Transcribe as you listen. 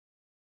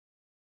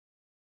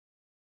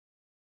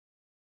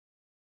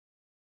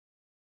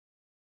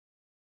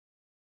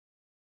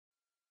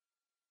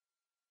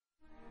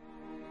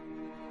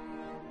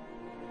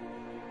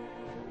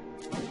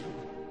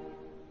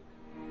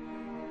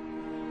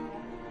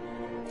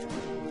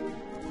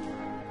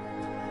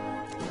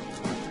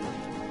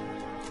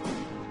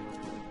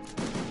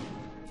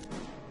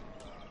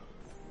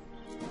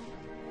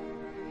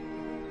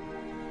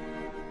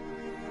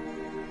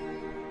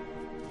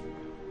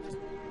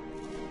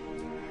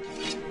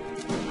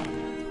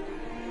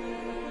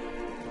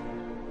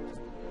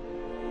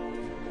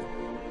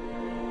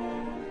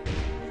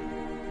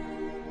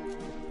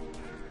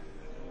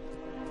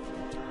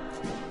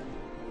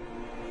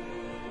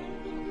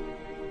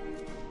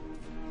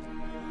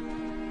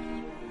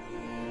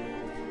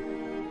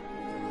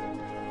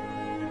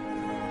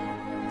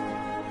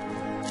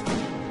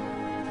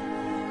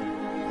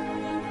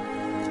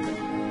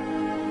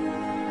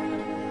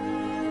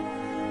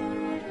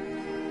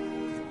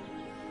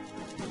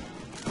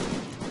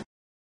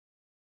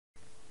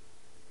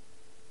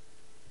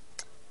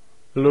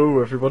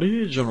Hello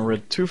everybody, General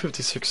Red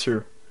 256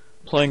 here,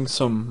 playing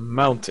some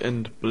Mount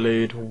and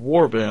Blade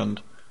Warband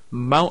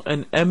Mount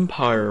and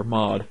Empire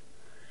mod.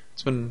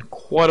 It's been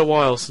quite a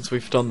while since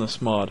we've done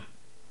this mod.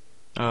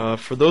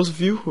 For those of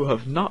you who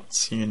have not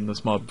seen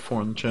this mod before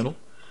on the channel,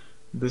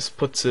 this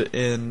puts it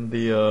in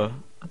the,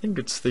 I think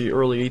it's the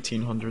early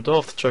 1800s,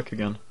 I'll have to check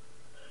again.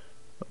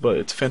 But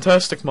it's a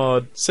fantastic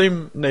mod,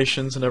 same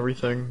nations and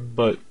everything,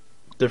 but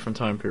different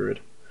time period.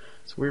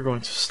 So we're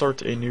going to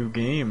start a new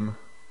game.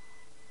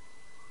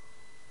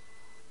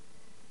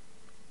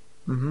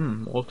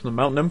 Welcome to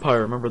Mountain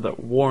Empire. Remember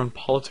that war and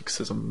politics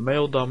is a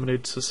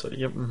male-dominated society.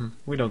 Yep,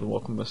 we know the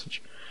welcome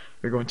message.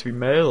 You're going to be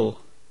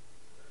male.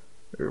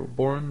 You were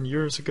born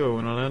years ago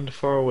in a land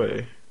far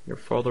away. Your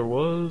father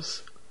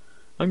was...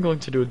 I'm going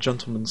to do a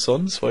gentleman's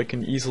son, so I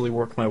can easily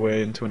work my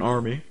way into an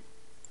army.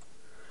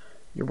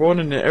 You're born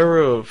in an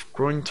era of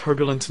growing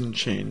turbulence and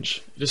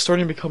change. It is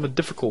starting to become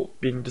difficult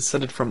being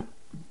descended from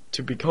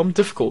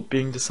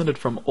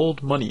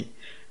old money.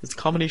 This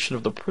combination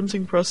of the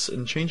printing press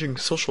and changing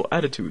social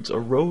attitudes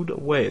erode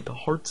away the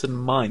hearts and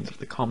minds of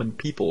the common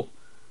people.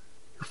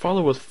 Your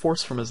father was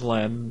forced from his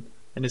land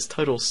and his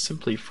title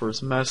simply for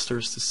his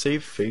masters to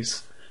save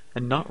face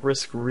and not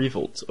risk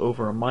revolt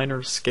over a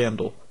minor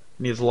scandal,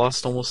 and he has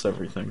lost almost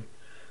everything.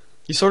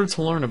 You started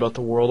to learn about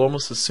the world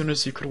almost as soon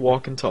as you could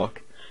walk and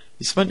talk.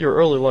 You spent your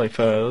early life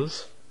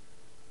as...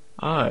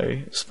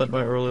 I spent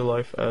my early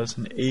life as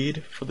an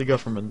aide for the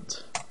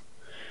government.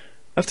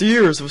 After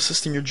years of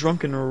assisting your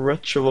drunken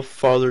wretch of a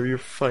father, your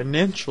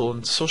financial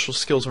and social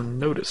skills are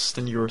noticed,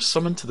 and you are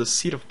summoned to the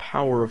seat of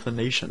power of the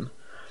nation.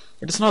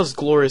 It is not as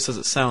glorious as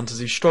it sounds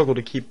as you struggle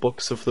to keep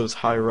books of those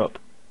higher up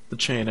the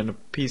chain and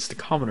appease the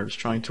commoners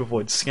trying to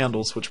avoid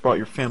scandals which brought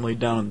your family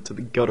down into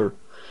the gutter.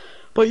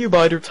 But you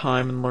bide your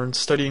time and learn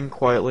studying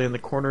quietly in the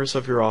corners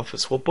of your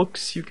office while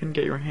books you can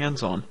get your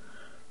hands on,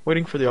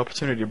 waiting for the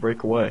opportunity to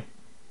break away.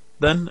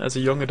 Then, as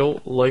a young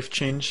adult, life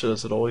changed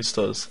as it always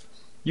does.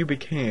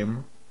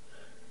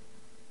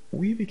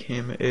 We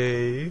became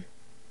a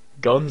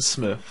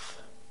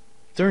gunsmith.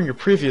 During your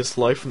previous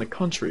life in the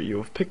country, you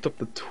have picked up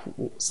the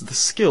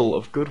skill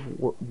of good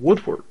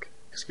woodwork,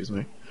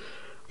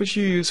 which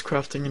you use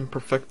crafting and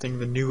perfecting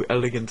the new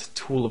elegant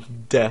tool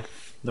of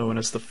death known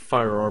as the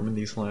firearm in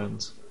these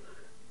lands.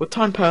 With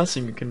time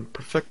passing, you can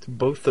perfect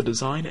both the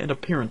design and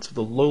appearance of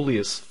the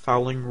lowliest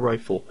fowling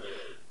rifle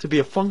to be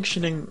a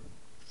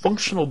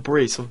functional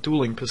brace of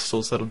dueling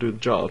pistols that'll do the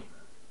job.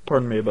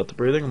 Pardon me about the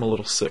breathing, I'm a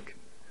little sick.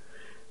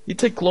 You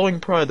take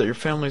glowing pride that your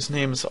family's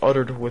name is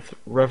uttered with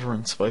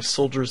reverence by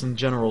soldiers and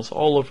generals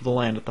all over the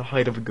land at the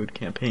height of a good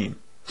campaign.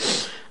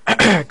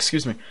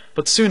 Excuse me.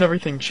 But soon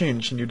everything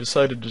changed and you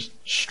decided to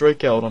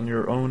strike out on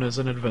your own as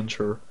an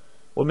adventurer.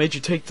 What made you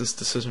take this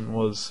decision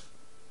was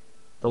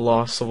the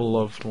loss of a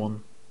loved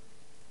one.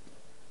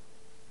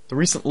 The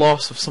recent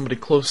loss of somebody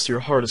close to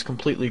your heart has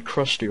completely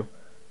crushed you.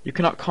 You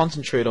cannot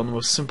concentrate on the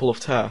most simple of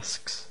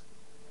tasks.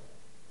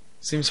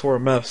 Seems we're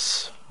a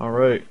mess.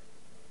 Alright.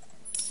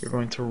 You're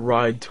going to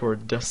ride to our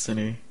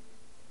destiny.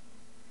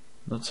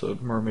 That's a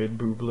mermaid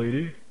boob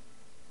lady.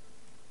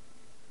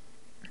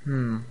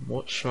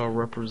 What shall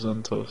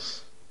represent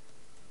us?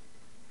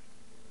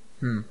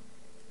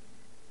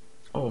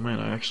 Oh man,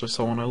 I actually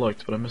saw one I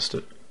liked, but I missed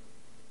it.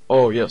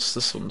 Oh yes,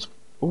 this one's...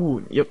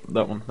 Ooh, yep,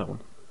 that one.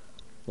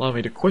 Allow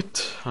me to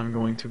quit. I'm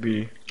going to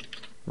be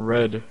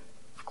Red,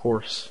 of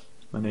course,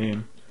 my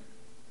name.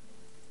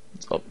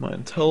 Let's up my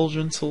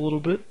intelligence a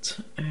little bit,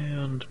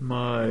 and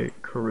my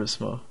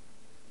charisma.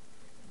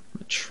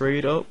 My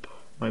trade up,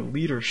 my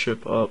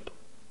leadership up.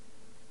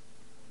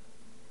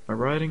 My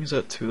riding is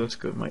at 2, that's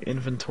good. My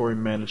inventory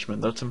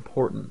management, that's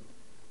important.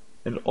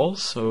 And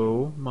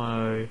also,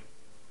 I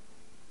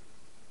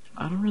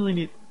don't really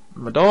need...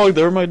 My dog,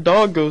 there my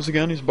dog goes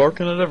again, he's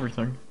barking at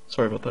everything.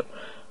 Sorry about that.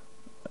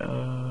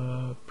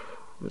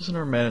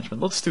 Prisoner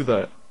management, let's do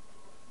that.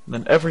 And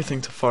then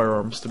everything to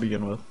firearms to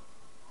begin with.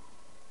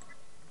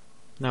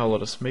 Now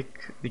let us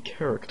make the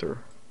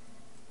character.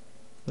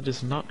 That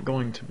is not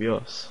going to be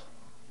us.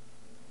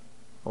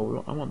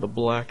 Oh, I want the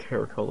black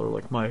hair color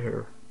like my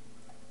hair.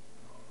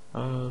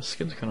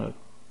 Skin's kinda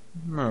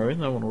Alright,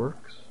 that one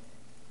works.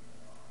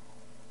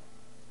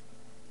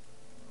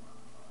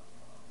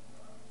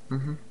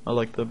 I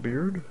like the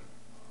beard.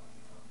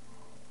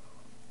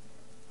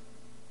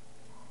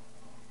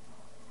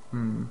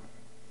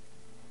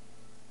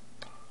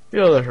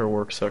 Yeah, that hair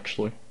works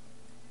actually.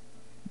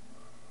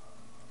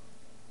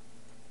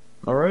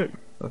 Alright,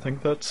 I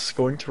think that's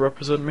going to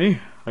represent me.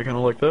 I kinda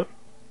like that.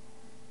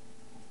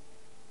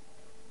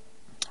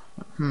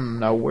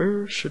 Now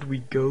where should we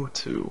go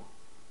to?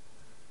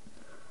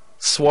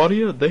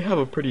 Swadia, they have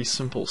a pretty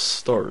simple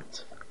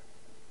start.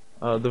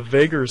 The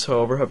Vagars,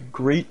 however, have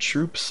great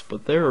troops,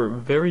 but they're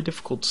very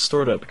difficult to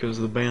start at because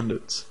of the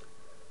bandits.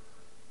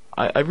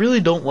 I really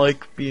don't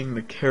like being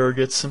the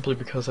Karagats simply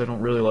because I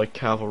don't really like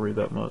cavalry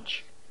that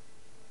much.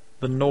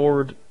 The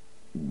Nord,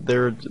 I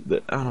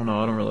don't know,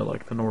 I don't really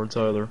like the Nords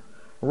either.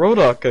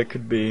 Rodok I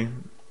could be.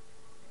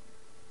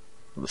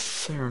 The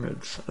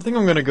Saranids. I think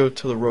I'm gonna go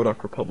to the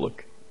Rodok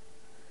Republic.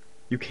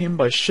 You came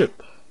by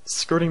ship,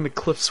 skirting the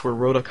cliffs where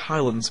Rodok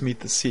Highlands meet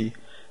the sea.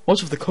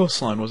 Much of the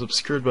coastline was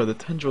obscured by the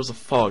tendrils of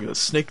fog that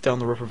snaked down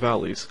the river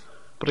valleys,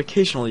 but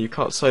occasionally you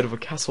caught sight of a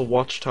castle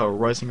watchtower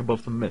rising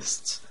above the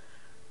mists,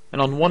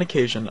 and on one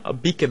occasion a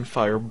beacon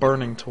fire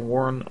burning to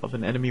warn of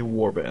an enemy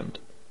warband.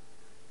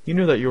 You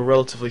knew that you were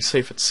relatively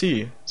safe at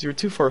sea, as you were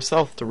too far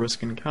south to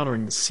risk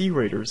encountering the sea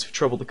raiders who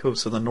troubled the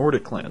coasts of the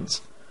Nordic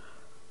lands.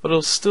 But it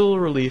was still a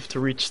relief to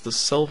reach the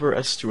Selver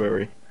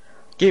estuary,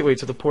 gateway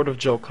to the port of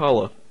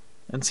Jalkala,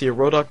 and see a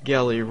Rodok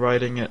galley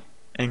riding at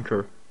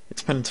anchor,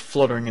 its pennants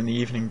fluttering in the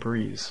evening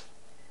breeze.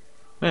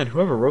 Man,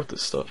 whoever wrote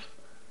this stuff.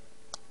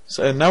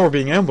 And now we're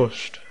being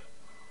ambushed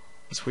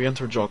as we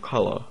enter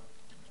Jalkala.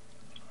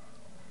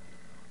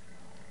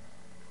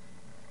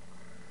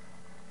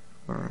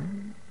 Alright.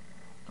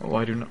 Oh,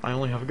 I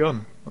only have a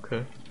gun.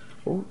 Okay.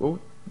 Oh,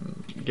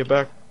 get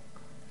back.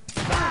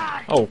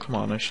 Oh, come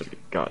on, I should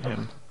have got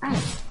him.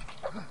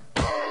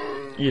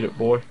 Eat it,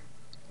 boy.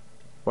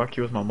 Whack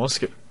you with my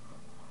musket.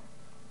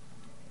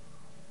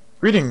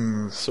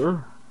 Greetings,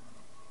 sir.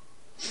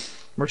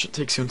 Merchant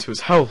takes you into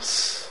his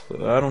house.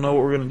 I don't know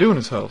what we're gonna do in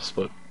his house,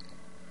 but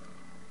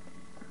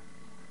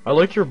I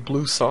like your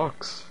blue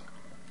socks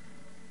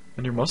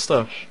and your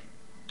mustache.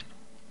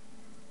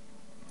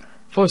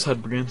 I've always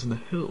had brigands in the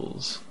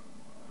hills.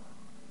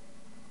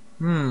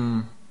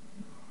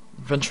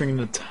 Venturing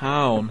into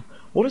town.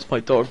 What is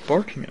my dog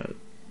barking at?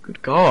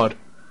 Good God.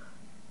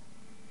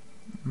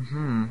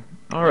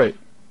 Alright.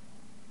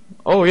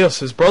 Oh yes,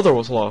 his brother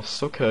was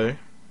lost. Okay.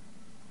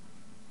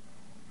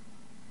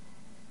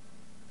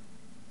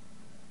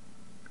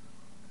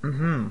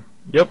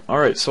 Yep,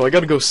 alright, so I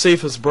gotta go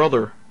save his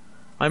brother.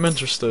 I'm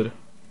interested.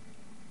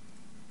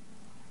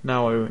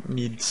 Now I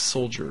need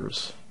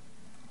soldiers.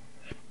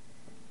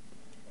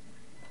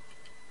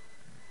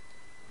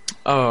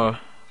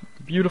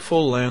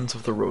 Beautiful lands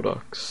of the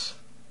Rodoks.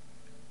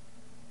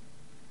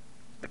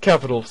 The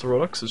capital of the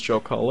Rodoks is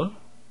Jalkala.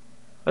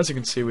 As you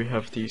can see, we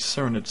have the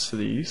Saranids to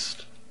the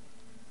east.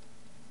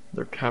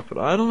 Their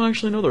capital, I don't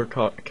actually know their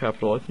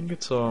capital. I think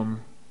it's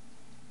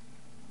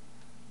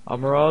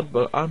Amarad,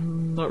 but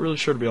I'm not really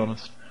sure, to be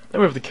honest.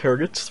 Then we have the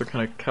Karagats, they're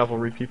kind of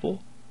cavalry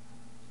people.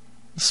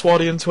 The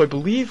Swadians, who I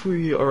believe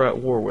we are at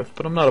war with,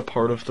 but I'm not a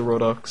part of the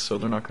Rodoks, so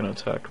they're not going to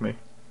attack me.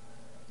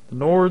 The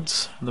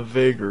Nords and the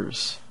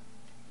Vagars.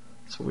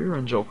 So we are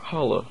in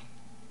Jalkala.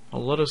 Now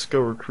let us go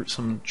recruit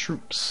some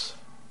troops.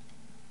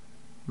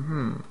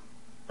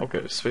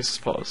 Okay, spaces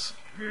pause.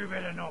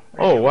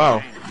 Oh,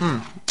 wow.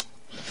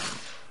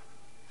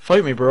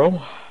 Fight me,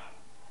 bro.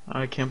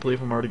 I can't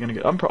believe I'm already gonna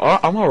get.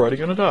 I'm already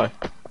gonna die.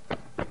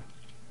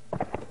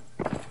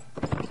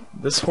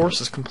 This horse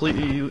is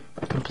completely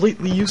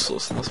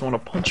useless unless I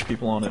want to punch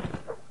people on it.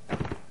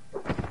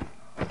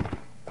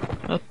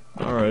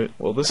 Alright,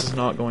 well this is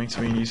not going to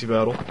be an easy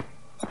battle.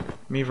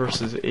 Me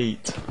versus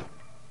 8.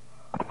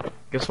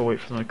 Guess I'll wait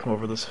for them to come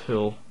over this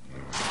hill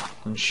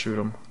and shoot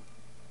them.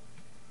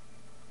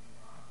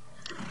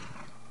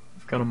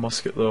 I've got a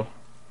musket though.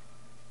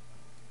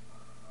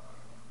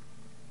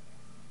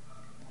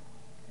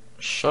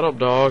 Shut up,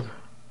 dog.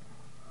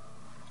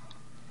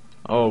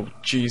 Oh,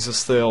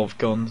 Jesus, they all have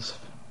guns.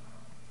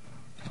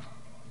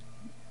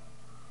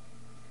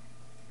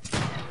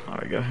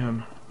 I got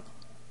him.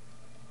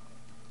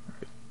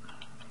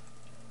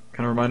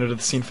 Kinda reminded of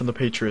the scene from The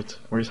Patriot,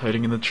 where he's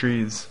hiding in the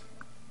trees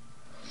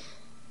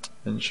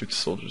and shoots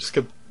soldiers.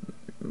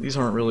 These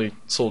aren't really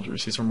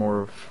soldiers, these are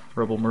more of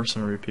rebel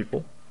mercenary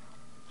people.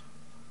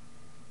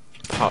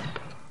 Pop.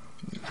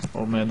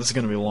 Oh man, this is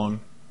gonna be a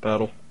long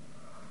battle.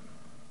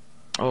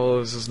 Oh,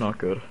 this is not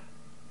good.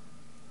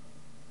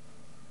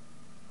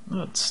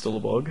 That's still a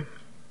bug.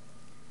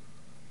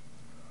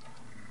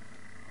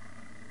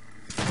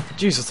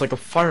 Jeez, it's like a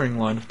firing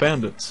line of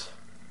bandits.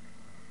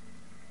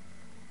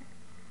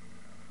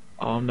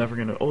 Oh, I'm never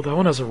gonna... Oh, that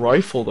one has a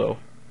rifle, though.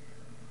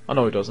 Oh,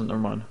 no, he doesn't. Never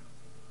mind.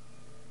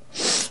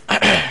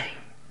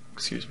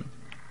 Excuse me.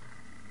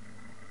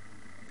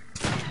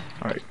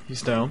 Alright,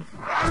 he's down.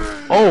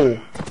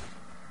 Oh!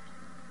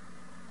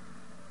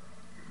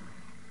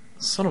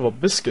 Son of a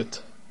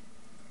biscuit.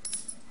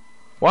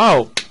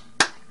 Wow!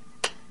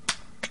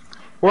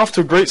 We're off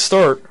to a great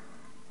start.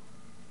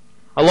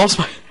 I lost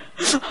my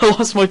I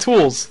lost my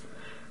tools.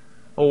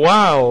 Oh,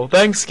 wow.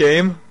 Thanks,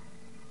 game.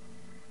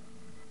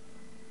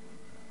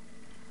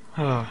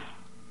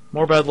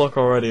 More bad luck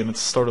already, and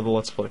it's the start of the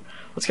Let's Play.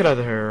 Let's get out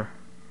of here.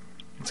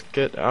 Let's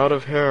get out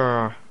of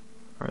here.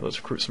 Alright, let's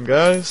recruit some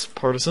guys.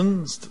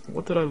 Partisans.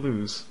 What did I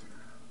lose?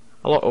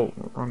 Oh,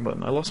 wrong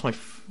button. I lost my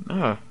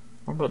wrong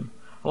button.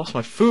 I lost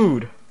my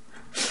food.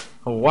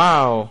 Oh,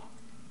 wow.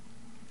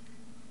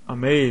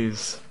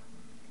 Amaze.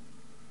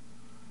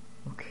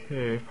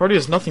 Okay. Party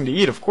has nothing to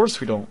eat. Of course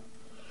we don't.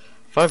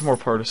 5 more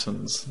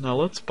partisans. Now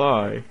let's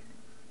buy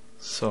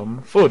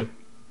some food.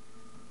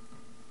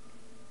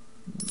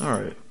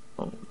 Alright.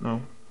 Oh,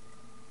 no.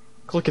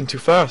 Clicking too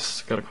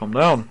fast. Gotta calm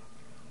down.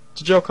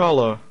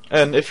 Jalkala.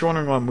 And if you're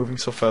wondering why I'm moving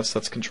so fast,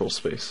 that's control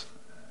space.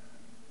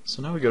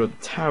 So now we go to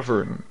the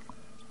tavern.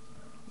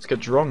 Let's get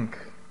drunk.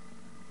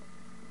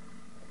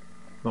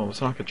 No,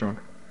 let's not get drunk.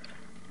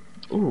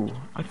 Ooh,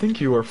 I think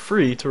you are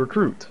free to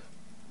recruit.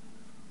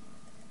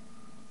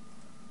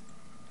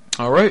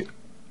 Alright.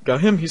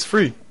 Got him, he's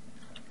free.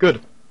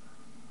 Good.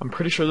 I'm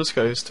pretty sure this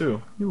guy is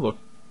too. You look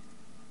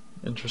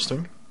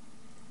interesting.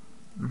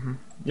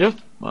 Yeah,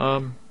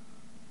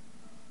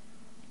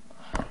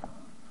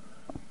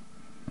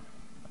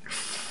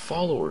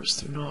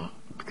 followers do not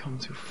become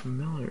too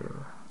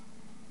familiar.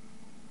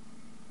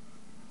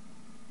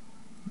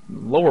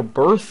 Lower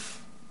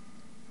birth?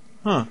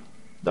 Huh.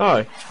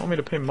 Die. Want me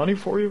to pay money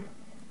for you?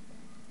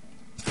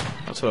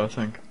 That's what I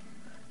think.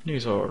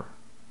 These are...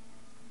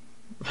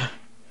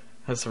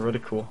 That's already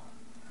cool.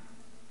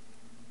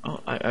 Oh,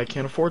 I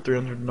can't afford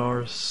 300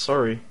 dinars.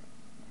 Sorry.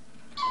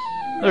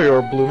 There you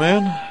are, blue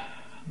man.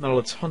 Now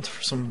let's hunt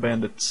for some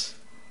bandits.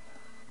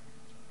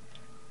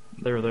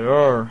 There they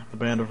are, the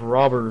band of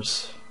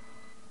robbers.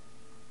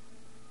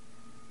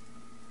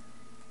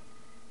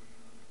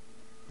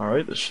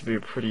 Alright, this should be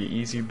a pretty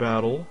easy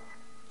battle.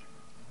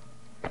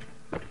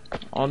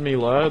 On me,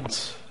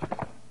 lads.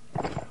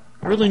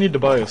 I really need to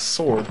buy a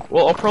sword.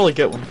 Well, I'll probably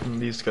get one from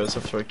these guys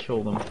after I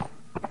kill them.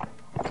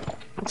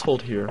 Let's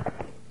hold here.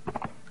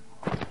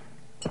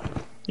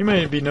 You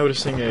may be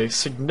noticing a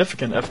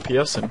significant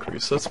FPS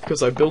increase. That's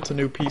because I built a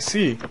new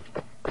PC.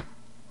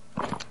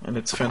 And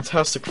it's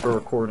fantastic for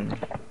recording.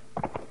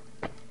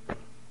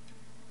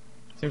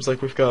 Seems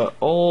like we've got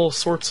all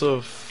sorts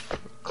of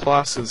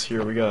classes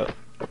here. We got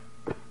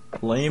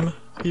lame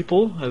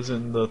people, as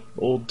in the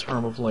old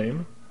term of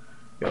lame.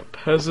 We got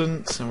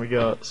peasants, and we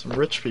got some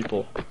rich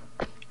people.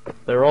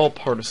 They're all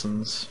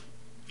partisans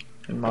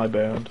in my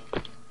band.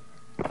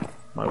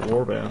 My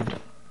warband.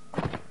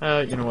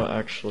 You know what,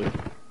 actually...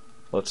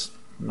 Let's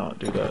not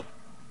do that.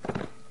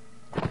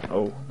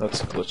 Oh,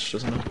 that's glitched,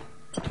 isn't it?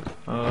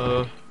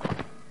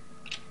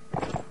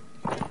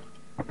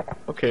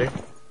 Okay.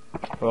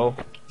 Well,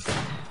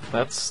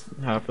 that's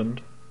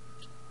happened.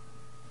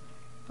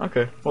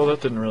 Okay, well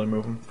that didn't really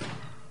move him.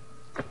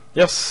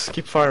 Yes,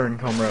 keep firing,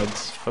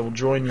 comrades. I will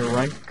join your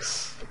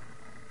ranks.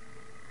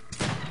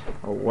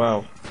 Oh,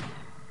 wow.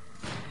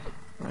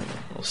 Right,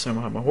 I'll stand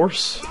behind my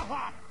horse.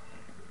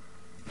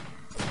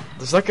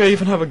 Does that guy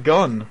even have a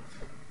gun?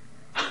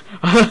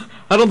 I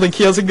don't think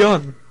he has a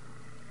gun.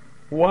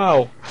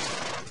 Wow.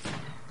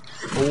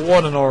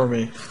 What an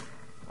army.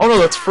 Oh no,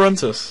 that's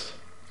Frentis.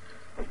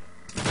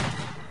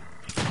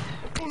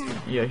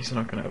 Yeah, he's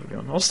not gonna have a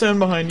gun. I'll stand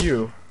behind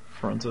you,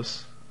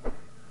 Frentis.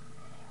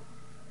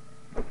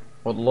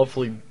 What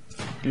lovely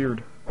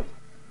beard.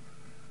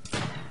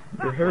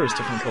 Your hair is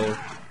different color.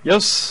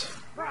 Yes!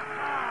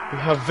 We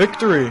have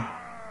victory!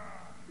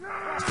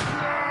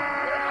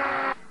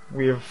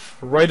 We have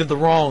righted the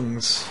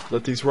wrongs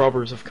that these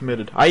robbers have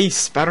committed. Aye,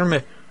 spare me!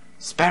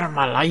 Spare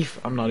my life!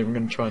 I'm not even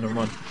gonna try, never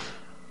mind.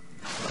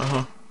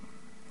 I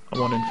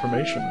want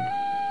information.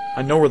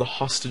 I know where the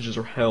hostages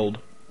are held.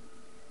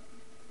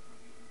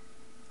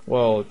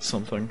 Well, it's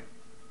something.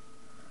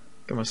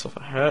 Get myself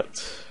a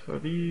hat. Are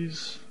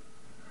these...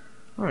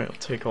 Alright, I'll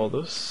take all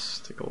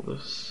this. Take all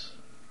this.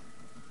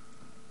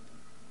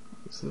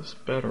 Is this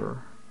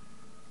better?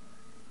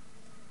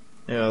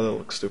 Yeah, that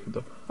looks stupid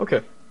though.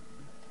 Okay.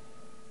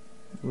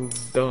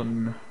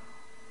 Done.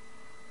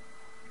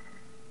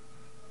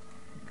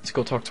 Let's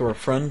go talk to our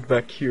friend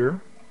back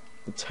here.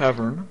 The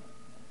tavern.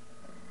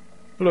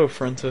 Hello,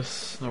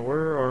 Frentis. Now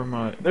where are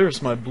my...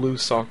 There's my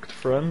blue-socked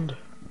friend.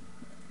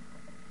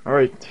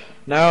 Alright,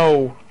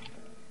 now...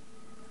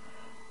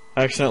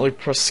 I accidentally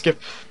pressed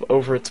skip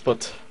over it,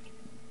 but...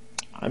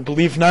 I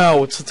believe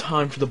now it's the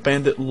time for the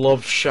Bandit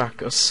Love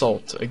Shack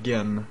assault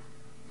again.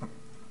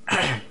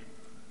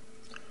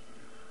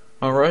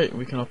 Alright,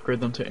 we can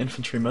upgrade them to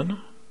infantrymen.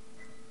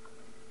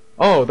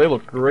 Oh, they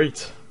look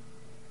great.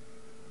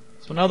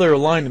 So now they're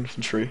line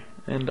infantry,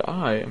 and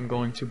I am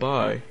going to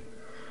buy...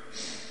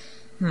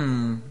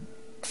 I'm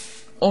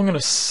gonna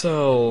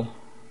sell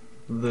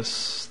this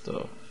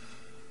stuff.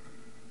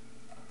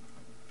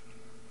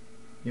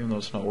 Even though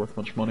it's not worth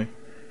much money.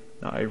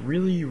 Now, I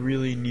really,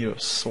 really need a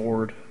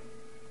sword.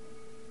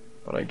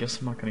 But I guess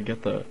I'm not gonna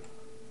get that.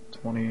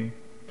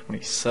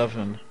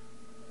 27.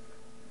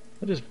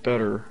 That is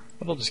better,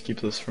 but I'll just keep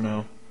this for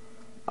now.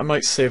 I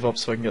might save up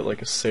so I can get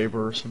like a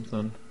saber or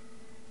something.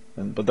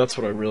 But that's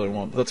what I really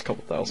want. That's a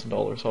couple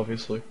 $1,000s,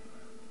 obviously.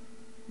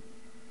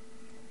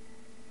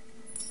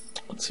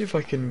 Let's see if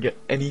I can get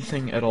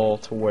anything at all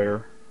to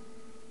wear.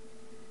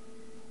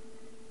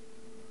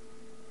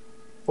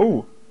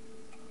 Oh!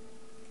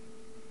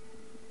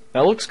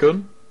 That looks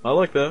good. I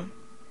like that.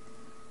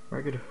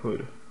 Ragged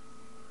hood.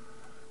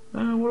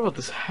 What about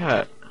this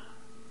hat?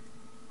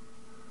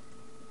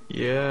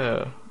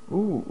 Yeah.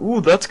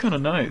 Ooh, that's kinda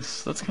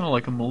nice. That's kinda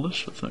like a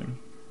militia thing.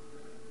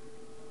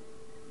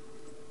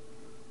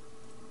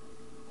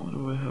 What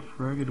do I have?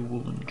 Ragged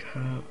woolen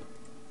cap.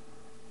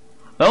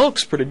 That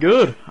looks pretty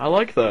good. I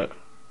like that.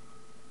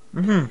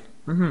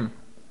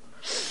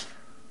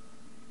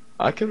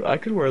 I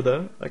could wear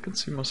that. I could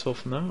see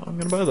myself in that. I'm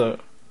gonna buy that.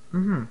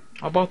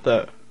 I bought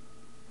that.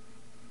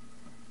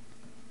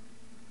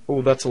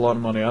 Oh, that's a lot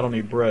of money. I don't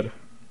need bread.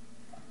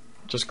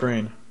 Just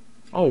grain.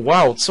 Oh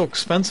wow, it's so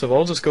expensive.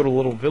 I'll just go to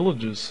little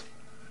villages.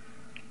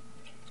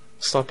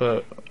 Stop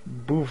at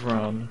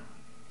Bouvron.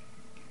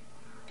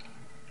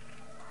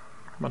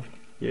 Come on.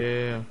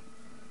 Yeah.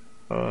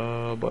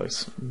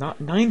 But not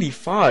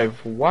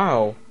 95.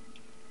 Wow.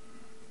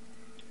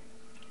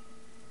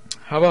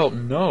 How about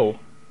no?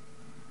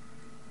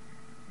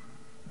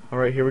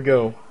 Alright, here we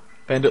go.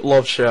 Bandit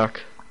Love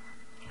Shack.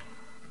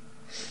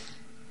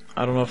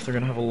 I don't know if they're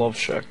gonna have a love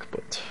shack,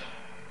 but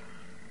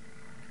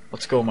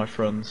let's go, my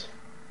friends.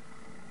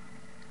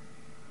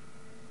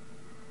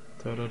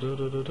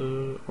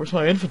 Where's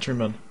my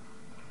infantrymen?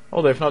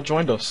 Oh, they've not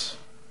joined us.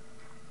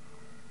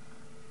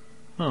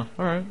 Huh,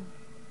 alright.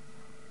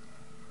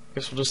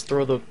 Guess we'll just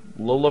throw the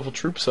low-level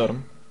troops at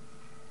them.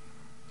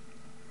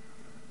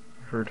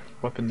 I heard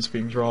weapons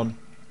being drawn.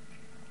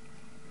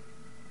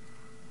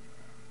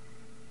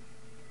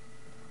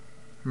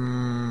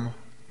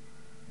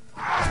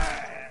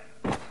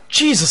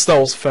 Jesus, that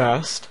was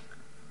fast!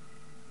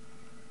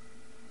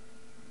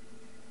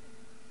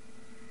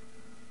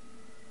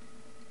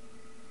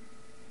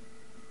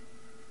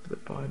 The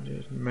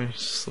body managed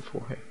to slip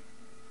away.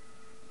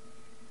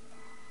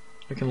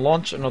 We can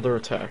launch another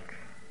attack.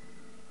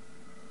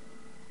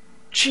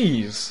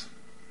 Jeez!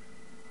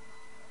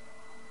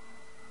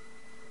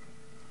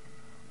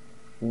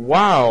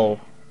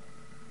 Wow!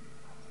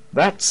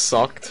 That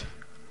sucked.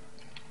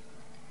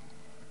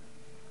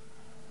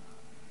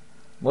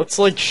 Let's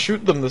like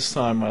shoot them this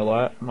time,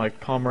 my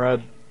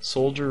comrade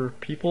soldier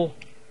people.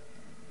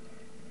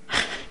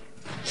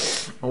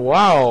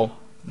 Wow,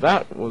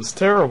 that was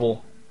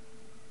terrible.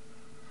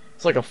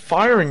 It's like a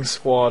firing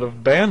squad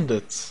of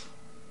bandits.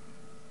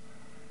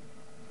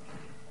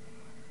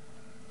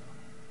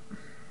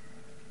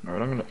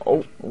 Alright, I'm gonna...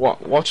 Oh,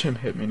 watch him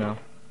hit me now.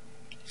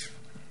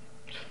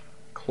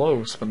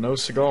 Close, but no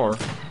cigar.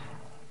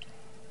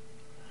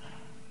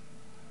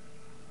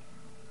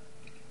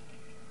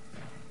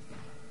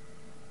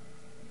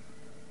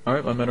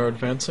 Alright, my men are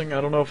advancing.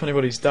 I don't know if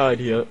anybody's died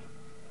yet.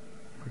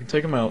 We can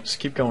take them out. Just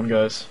keep going,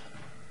 guys.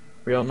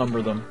 We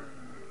outnumber them.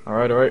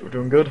 Alright, we're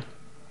doing good.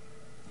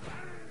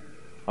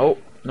 Oh,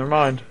 never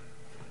mind.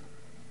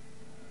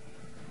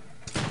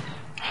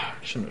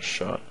 Shouldn't have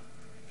shot.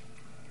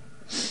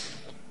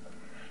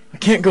 I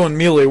can't go in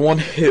melee. One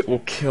hit will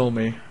kill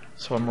me.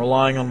 So I'm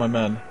relying on my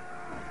men.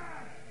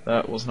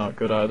 That was not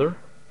good either.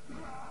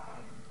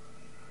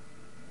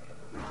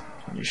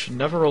 You should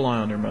never rely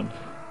on your men.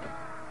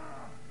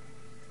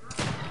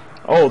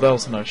 Oh, that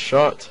was a nice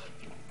shot.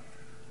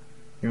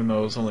 Even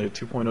though it was only a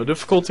 2.0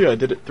 difficulty, I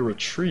did it through a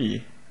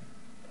tree.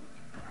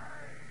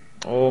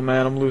 Oh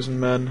man, I'm losing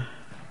men.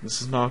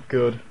 This is not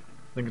good.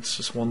 I think it's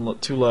just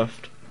two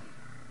left.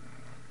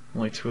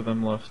 Only two of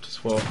them left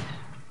as well.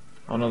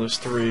 Oh no, there's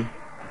three.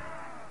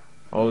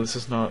 Oh, this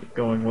is not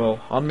going well.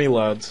 On me,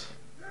 lads.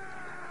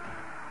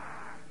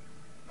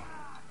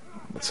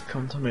 Let's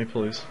come to me,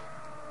 please.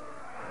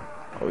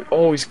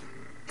 Oh, he's...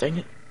 Dang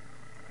it.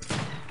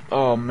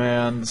 Oh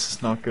man, this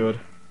is not good.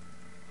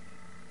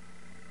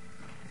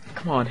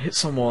 Come on, hit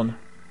someone.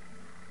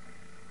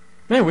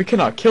 Man, we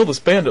cannot kill this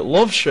bandit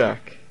Love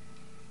Shack.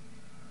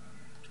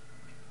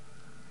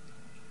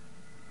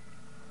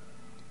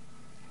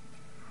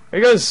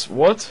 Hey guys,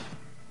 what?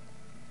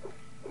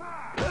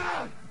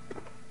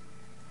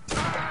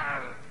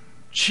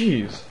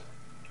 Jeez.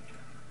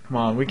 Come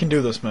on, we can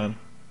do this, man.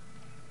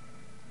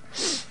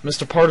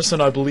 Mr.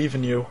 Partisan, I believe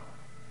in you.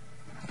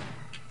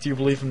 Do you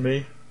believe in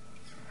me?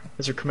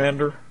 As your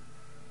commander?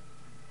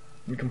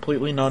 In a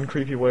completely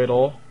non-creepy way at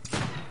all?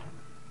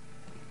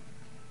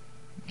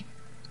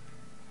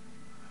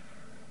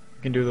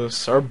 We can do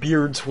this. Our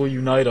beards will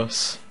unite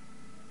us.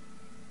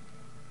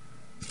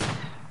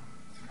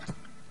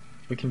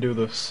 We can do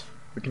this.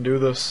 We can do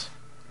this.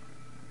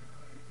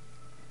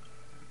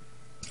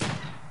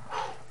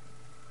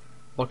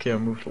 Lucky I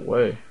moved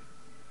away.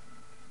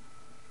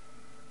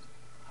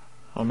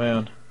 Oh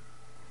man.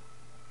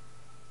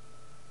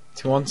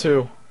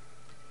 2-on-2.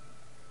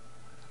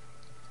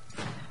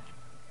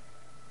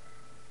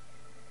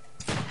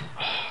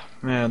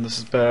 Man, this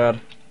is bad.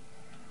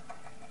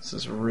 This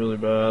is really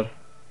bad.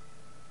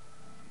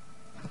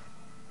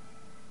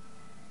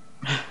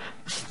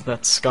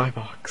 that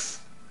skybox.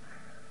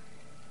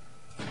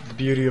 The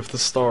beauty of the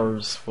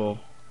stars will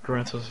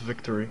grant us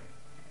victory.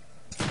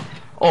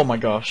 Oh my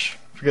gosh.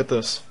 Forget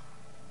this.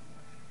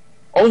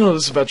 Oh no,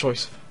 this is a bad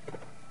choice.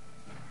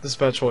 This is a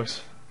bad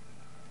choice.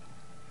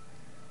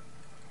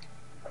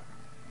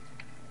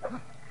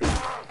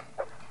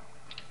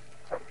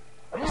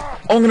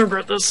 Oh, I'm gonna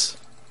regret this.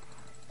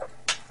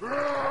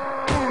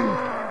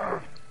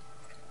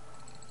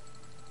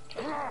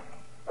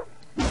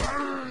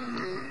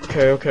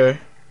 Okay, okay.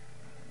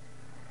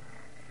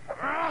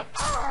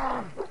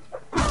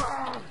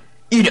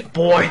 Eat it,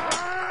 boy!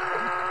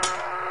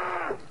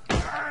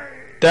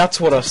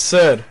 That's what I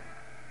said.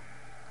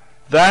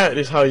 That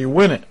is how you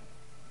win it.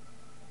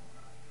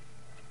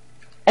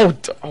 Oh,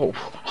 oh.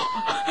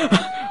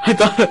 I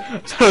thought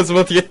I was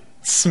about to get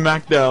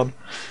smacked down.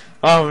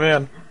 Oh,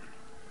 man.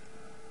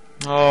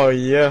 Oh,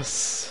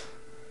 yes.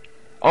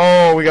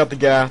 Oh, we got the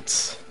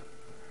gats.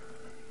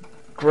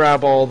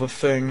 Grab all the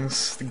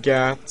things. The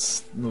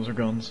gats. Those are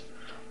guns.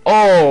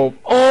 Oh,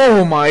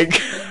 oh my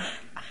god.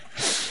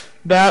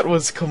 That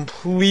was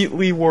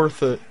completely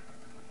worth it.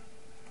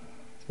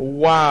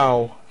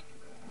 Wow.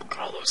 Look at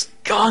all those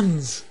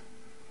guns.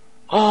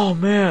 Oh,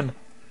 man.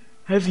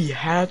 Heavy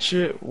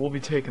hatchet. We'll be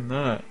taking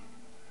that.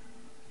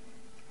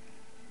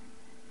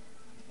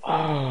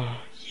 Oh,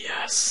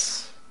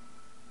 yes.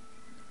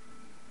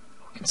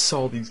 We can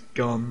sell these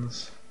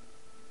guns.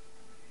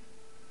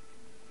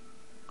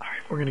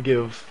 Alright, we're gonna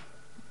give...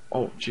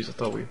 Oh, jeez, I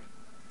thought we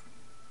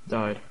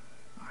died.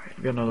 Alright,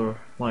 we got another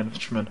line of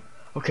infantrymen.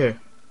 Okay,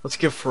 let's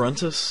give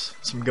Forentis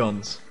some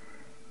guns.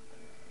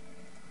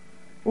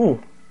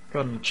 Ooh,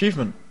 got an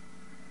achievement.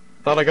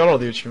 Thought I got all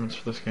the achievements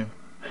for this game.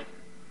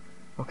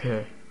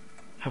 Okay,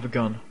 have a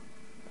gun.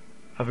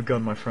 Have a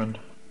gun, my friend.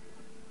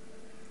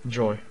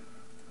 Enjoy.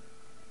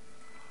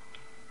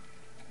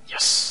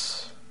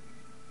 Yes!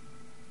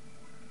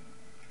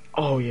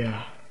 Oh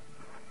yeah.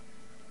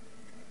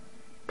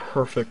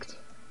 Perfect.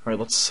 Alright,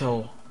 let's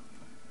sell.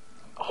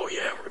 Oh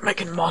yeah, we're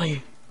making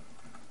money!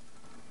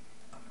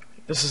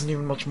 This isn't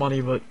even much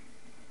money, but,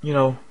 you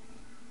know,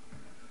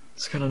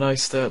 it's kinda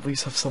nice to at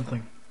least have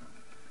something.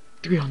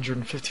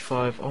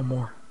 355, oh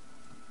more.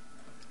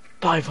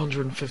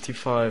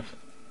 555.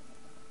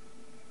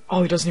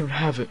 Oh, he doesn't even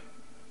have it.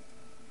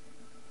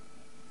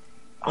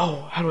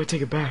 Oh, how do I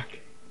take it back?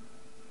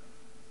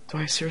 Do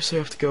I seriously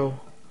have to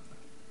go?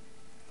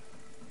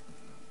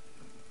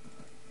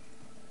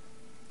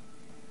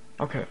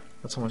 Okay,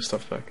 that's all my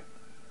stuff back.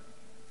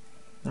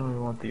 Now we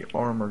want the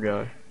armor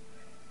guy.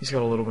 He's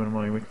got a little bit of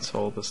money, we can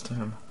sell this to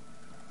him.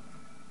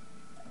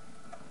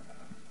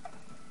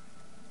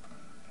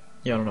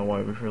 Yeah, I don't know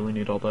why we really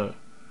need all that.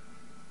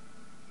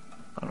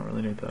 I don't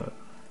really need that.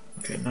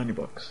 Okay, 90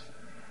 bucks.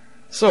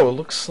 So, it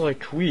looks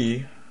like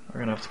we are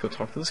gonna have to go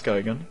talk to this guy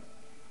again.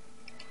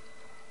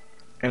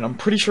 And I'm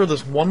pretty sure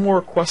there's one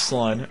more quest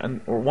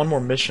line, or one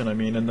more mission, I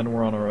mean, and then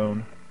we're on our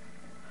own.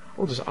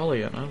 Oh, there's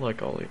Ali, and I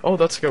like Ali. Oh,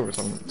 that's the guy we were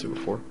talking to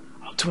before.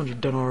 Oh,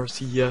 200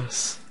 dinars,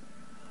 yes.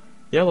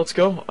 Yeah, let's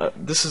go.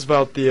 This is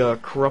about the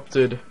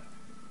corrupted...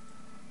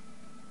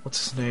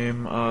 What's his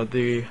name?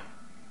 The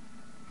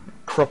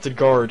corrupted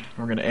guard.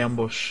 We're gonna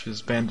ambush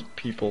his bandit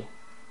people.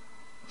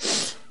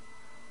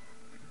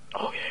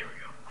 Oh, yeah, here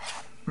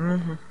we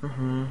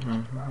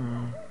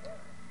go.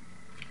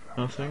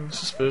 Nothing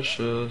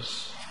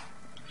suspicious.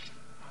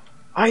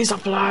 Eyes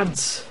up,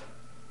 lads!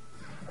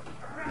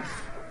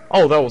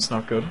 Oh, that was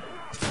not good.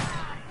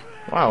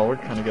 Wow, we're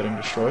kind of getting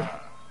destroyed.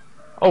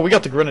 Oh, we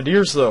got the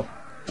grenadiers, though.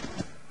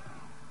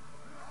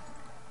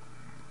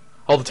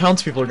 All the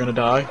townspeople are gonna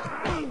die.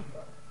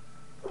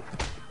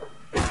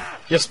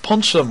 Yes,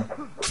 punch them!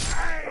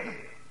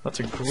 That's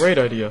a great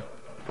idea.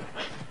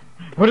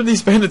 Where did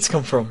these bandits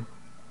come from?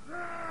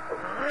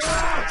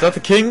 Is that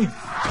the king?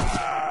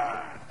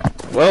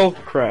 Well,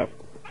 crap.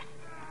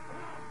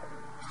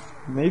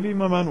 Maybe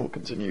my man will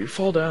continue.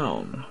 Fall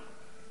down.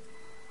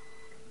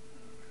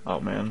 Oh,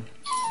 man.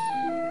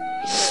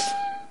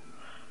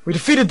 We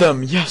defeated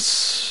them!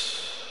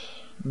 Yes!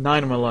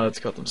 9 of my lads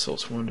got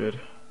themselves wounded.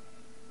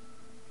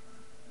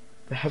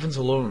 The heavens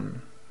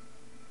alone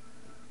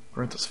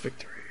grant us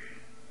victory.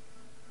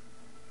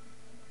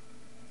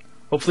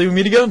 Hopefully we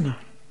meet again.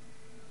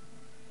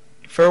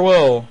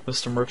 Farewell,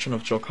 Mr. Merchant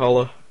of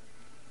Jokala.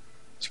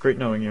 It's great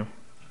knowing you.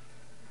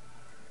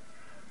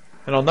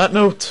 And on that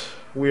note,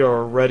 we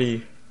are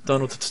ready,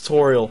 done with the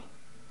tutorial,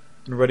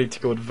 and ready to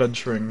go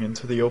adventuring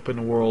into the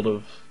open world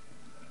of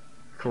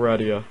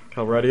Calradia.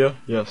 Calradia?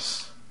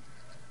 Yes.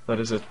 That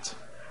is it.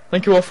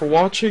 Thank you all for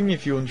watching.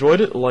 If you enjoyed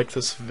it, like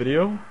this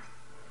video.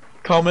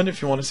 Comment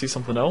if you want to see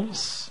something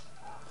else.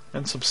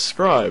 And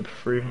subscribe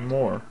for even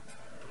more.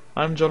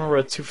 I'm General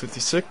Red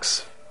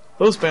 256.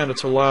 Those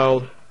bandits are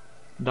loud.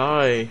 And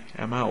I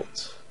am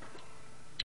out.